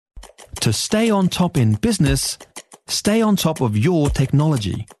To stay on top in business, stay on top of your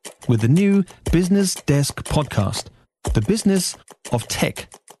technology with the new Business Desk podcast, The Business of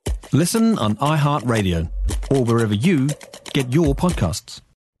Tech. Listen on iHeartRadio or wherever you get your podcasts.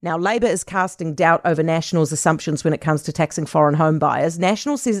 Now, Labor is casting doubt over National's assumptions when it comes to taxing foreign home buyers.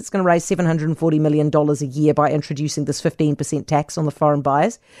 National says it's going to raise $740 million a year by introducing this 15% tax on the foreign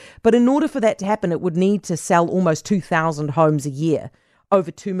buyers. But in order for that to happen, it would need to sell almost 2,000 homes a year, over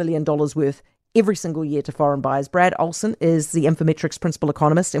 $2 million worth every single year to foreign buyers. Brad Olsen is the Infometrics principal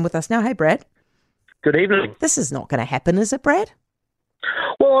economist and with us now. Hey, Brad. Good evening. This is not going to happen, is it, Brad?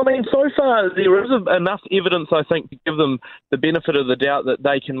 Well, I mean, so far there is enough evidence, I think, to give them the benefit of the doubt that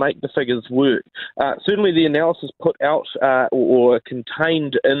they can make the figures work. Certainly the analysis put out or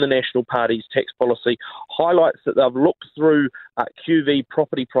contained in the National Party's tax policy highlights that they've looked through QV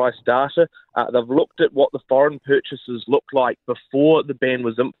property price data. They've looked at what the foreign purchases looked like before the ban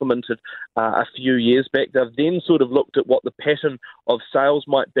was implemented a few years back. They've then sort of looked at what the pattern of sales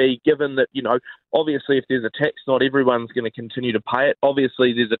might be, given that, you know, obviously if there's a tax, not everyone's going to continue to pay it.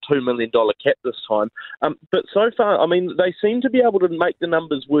 Obviously there's a $2 million cap this time. But so far, I mean, they seem to be able to make the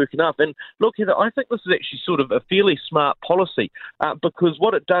numbers work enough. And look, Heather, I think this is actually sort of a fairly smart policy because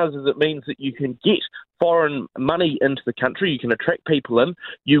what it does is it means that you can get foreign money into the country, you can attract people in,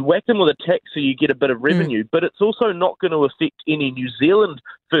 you whack them with a tax so you get a bit of revenue, but it's also not going to affect any New Zealand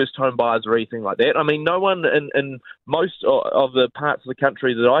first home buyers or anything like that. I mean, no one in most of the parts of the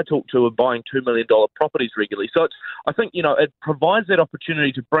country that I talk to are buying $2 million properties regularly. So I think, you know, it provides that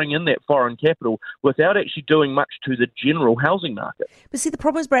opportunity to bring in that foreign capital without actually doing much to the general housing market. But see, the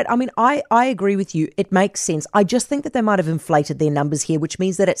problem is, Brad, I mean, I agree with you. It makes sense. I just think that they might have inflated their numbers here, which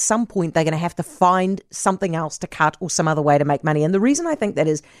means that at some point they're going to have to find something else to cut or some other way to make money. And the reason I think that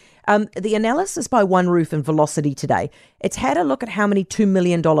is the analysis by One Roof and Velocity today, it's had a look at how many $2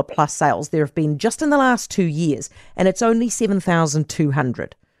 million plus sales there have been just in the last 2 years, and it's only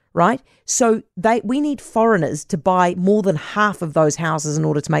 7,200, right? So we need foreigners to buy more than half of those houses in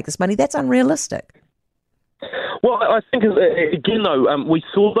order to make this money. That's unrealistic. Well, I think, again, though, we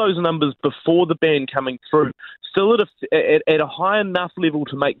saw those numbers before the ban coming through, still at a high enough level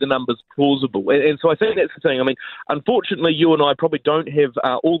to make the numbers plausible. And so I think that's the thing. I mean, unfortunately, you and I probably don't have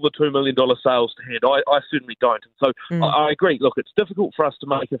all the $2 million sales to hand. I certainly don't. And so I agree. Look, it's difficult for us to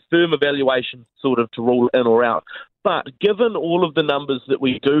make a firm evaluation sort of to rule in or out. But given all of the numbers that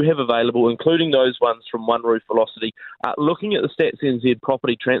we do have available, including those ones from One Roof Velocity, looking at the Stats NZ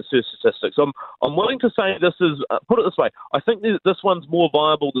property transfer statistics, I'm willing to say this is, put it this way, I think this one's more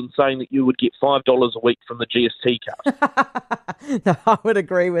viable than saying that you would get $5 a week from the GST cut. No, I would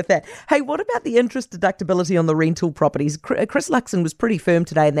agree with that. Hey, what about the interest deductibility on the rental properties? Chris Luxon was pretty firm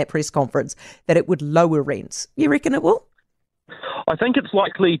today in that press conference that it would lower rents. You reckon it will? I think it's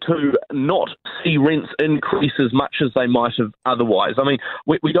likely to not see rents increase as much as they might have otherwise. I mean,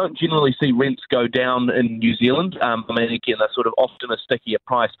 we don't generally see rents go down in New Zealand. I mean, again, they're sort of often a stickier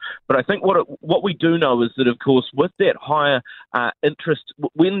price. But I think what we do know is that, of course, with that higher interest,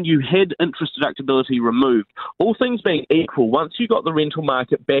 when you had interest deductibility removed, all things being equal, once you got the rental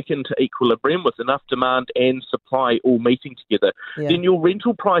market back into equilibrium with enough demand and supply all meeting together, then your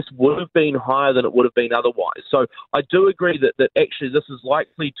rental price would have been higher than it would have been otherwise. So I do agree that actually this is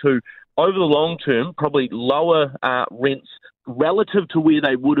likely to, over the long term, probably lower rents relative to where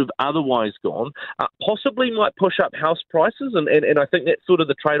they would have otherwise gone, possibly might push up house prices, and I think that's sort of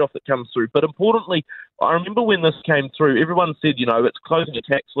the trade-off that comes through. But importantly, I remember when this came through, everyone said, you know, it's closing a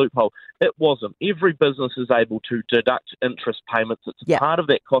tax loophole. It wasn't. Every business is able to deduct interest payments. It's a part of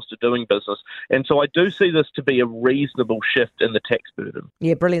that cost of doing business. And so I do see this to be a reasonable shift in the tax burden.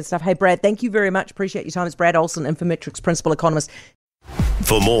 Yeah, brilliant stuff. Hey, Brad, thank you very much. Appreciate your time. It's Brad Olsen, Infometrics Principal Economist.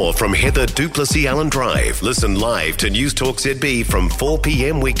 For more from Heather Duplessis Allen Drive, listen live to News Talk ZB from 4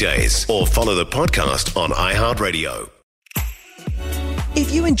 p.m. weekdays or follow the podcast on iHeartRadio.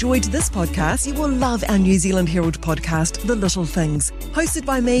 If you enjoyed this podcast, you will love our New Zealand Herald podcast, The Little Things, hosted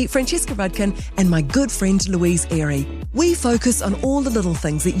by me, Francesca Rudkin, and my good friend Louise Airy. We focus on all the little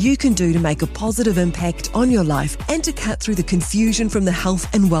things that you can do to make a positive impact on your life and to cut through the confusion from the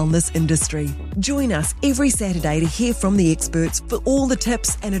health and wellness industry. Join us every Saturday to hear from the experts for all the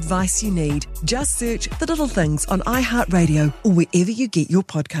tips and advice you need. Just search The Little Things on iHeartRadio or wherever you get your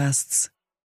podcasts.